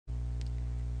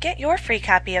Get your free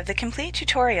copy of the complete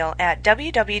tutorial at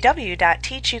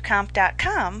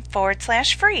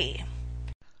www.teachucomp.com/free.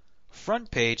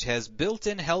 FrontPage has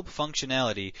built-in help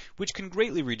functionality which can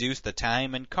greatly reduce the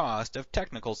time and cost of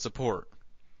technical support.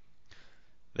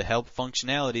 The help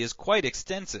functionality is quite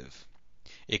extensive.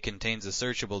 It contains a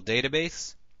searchable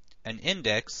database, an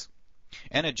index,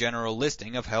 and a general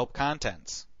listing of help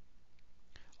contents.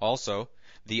 Also,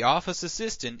 the Office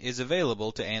Assistant is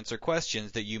available to answer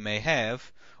questions that you may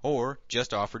have or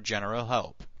just offer general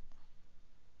help.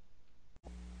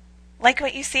 Like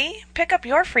what you see? Pick up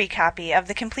your free copy of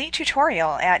the complete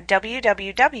tutorial at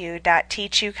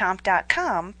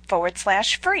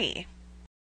www.teachucomp.com/free.